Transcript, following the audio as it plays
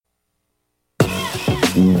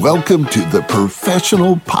Welcome to the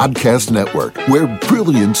Professional Podcast Network, where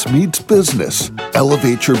brilliance meets business.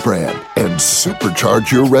 Elevate your brand and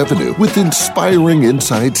supercharge your revenue with inspiring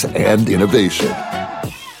insights and innovation.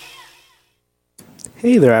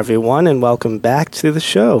 Hey there, everyone, and welcome back to the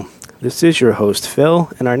show. This is your host,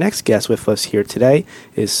 Phil, and our next guest with us here today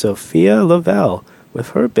is Sophia Lavelle with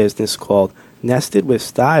her business called Nested with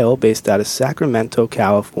Style, based out of Sacramento,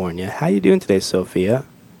 California. How you doing today, Sophia?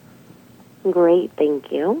 Great,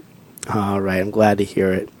 thank you. All right, I'm glad to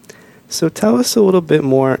hear it. So tell us a little bit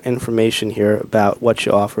more information here about what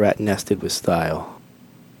you offer at Nested with Style.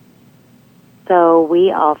 So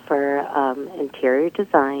we offer interior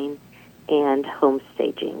design and home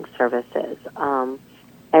staging services.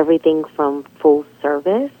 Everything from full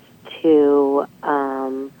service to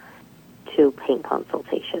paint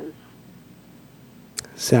consultations.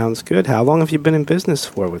 Sounds good. How long have you been in business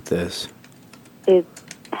for with this? It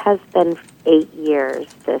has been 8 years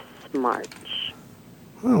this March.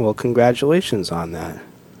 Oh, well, congratulations on that.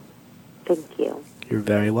 Thank you. You're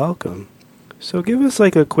very welcome. So give us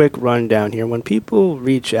like a quick rundown here. When people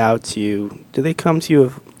reach out to you, do they come to you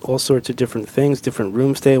with all sorts of different things, different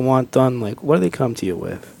rooms they want done? Like, what do they come to you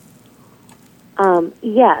with?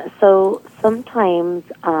 Yeah, so sometimes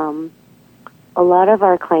a lot of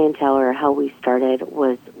our clientele, or how we started,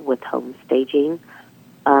 was with home staging.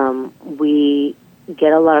 We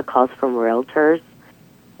get a lot of calls from realtors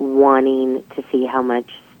wanting to see how much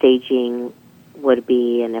staging would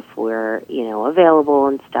be and if we're, available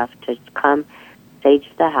and stuff to come stage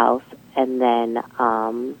the house and then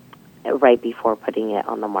right before putting it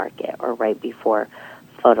on the market or right before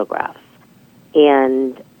photographs.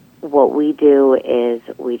 And what we do is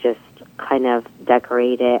we just kind of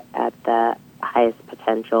decorate it at the highest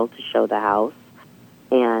potential to show the house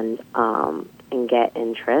and get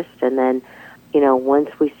interest. And then, once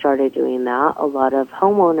we started doing that, a lot of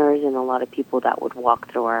homeowners and a lot of people that would walk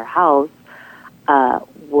through our house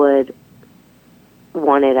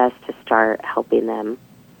wanted us to start helping them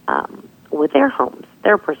with their homes,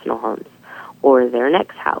 their personal homes, or their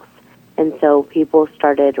next house. And so people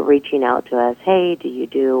started reaching out to us, hey, can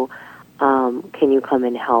you come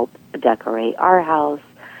and help decorate our house?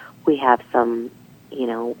 We have some,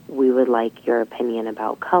 we would like your opinion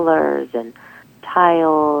about colors and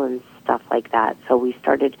tile and stuff like that. So we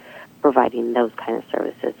started providing those kind of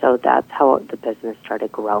services. So that's how the business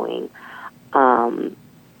started growing. And,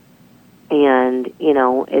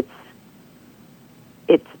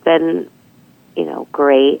 it's been,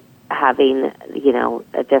 great having,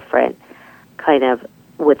 a different kind of,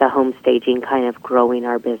 with the home staging, kind of growing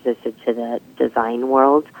our business into the design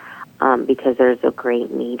world, because there's a great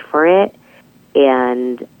need for it.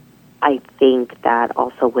 And I think that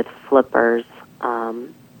also with flippers,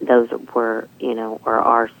 those were, or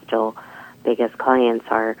are still biggest clients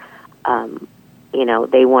are,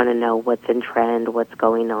 they want to know what's in trend, what's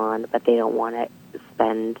going on, but they don't want to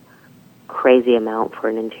spend crazy amount for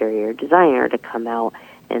an interior designer to come out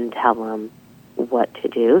and tell them what to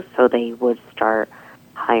do. So they would start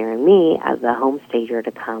hiring me as a home stager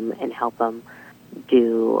to come and help them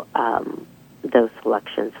do those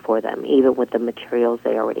selections for them, even with the materials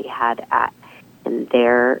they already had in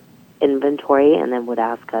their inventory, and then would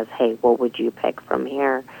ask us, hey, what would you pick from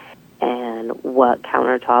here? And what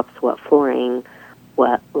countertops, what flooring,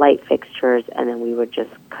 what light fixtures, and then we would just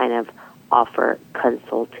kind of offer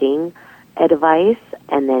consulting advice,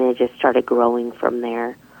 and then it just started growing from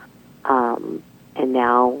there. And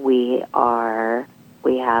now we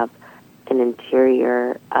have an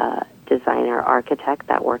interior designer architect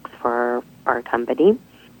that works for our company,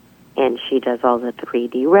 and she does all the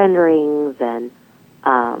 3D renderings and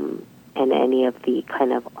any of the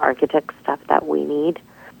kind of architect stuff that we need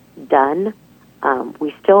done.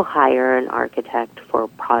 We still hire an architect for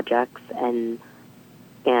projects and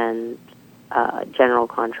general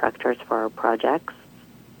contractors for our projects,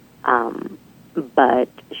 but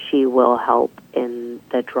she will help in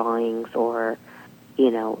the drawings or,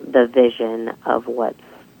 the vision of what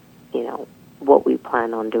we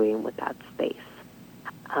plan on doing with that space.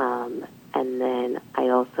 And then I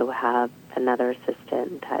also have another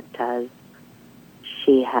assistant that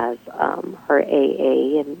she has her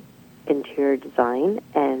AA in interior design,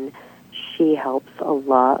 and she helps a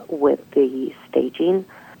lot with the staging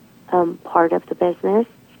part of the business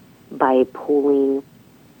by pulling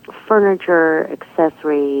furniture,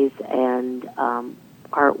 accessories, and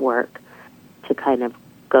artwork to kind of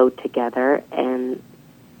go together and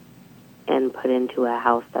put into a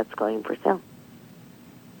house that's going for sale.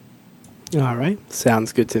 All right.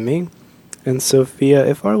 Sounds good to me. And Sophia,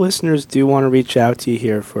 if our listeners do want to reach out to you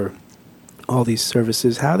here for all these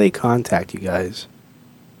services, how do they contact you guys?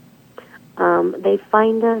 They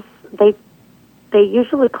find us. They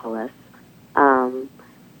usually call us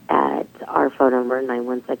at our phone number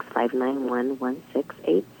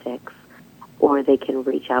 916-591-1686, or they can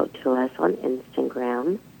reach out to us on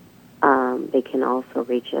Instagram. They can also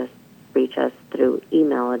reach us through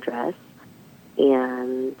email address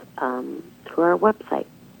and through our website.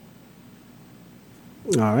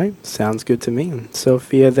 All right. Sounds good to me.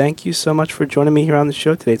 Sophia, thank you so much for joining me here on the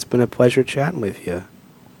show today. It's been a pleasure chatting with you.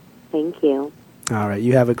 Thank you. All right.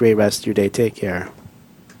 You have a great rest of your day. Take care.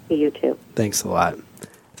 You too. Thanks a lot.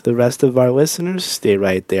 To the rest of our listeners, stay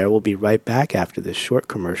right there. We'll be right back after this short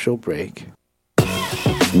commercial break.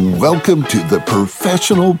 Welcome to the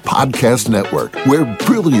Professional Podcast Network, where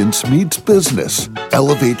brilliance meets business.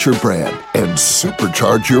 Elevate your brand and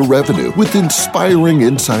supercharge your revenue with inspiring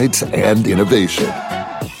insights and innovation.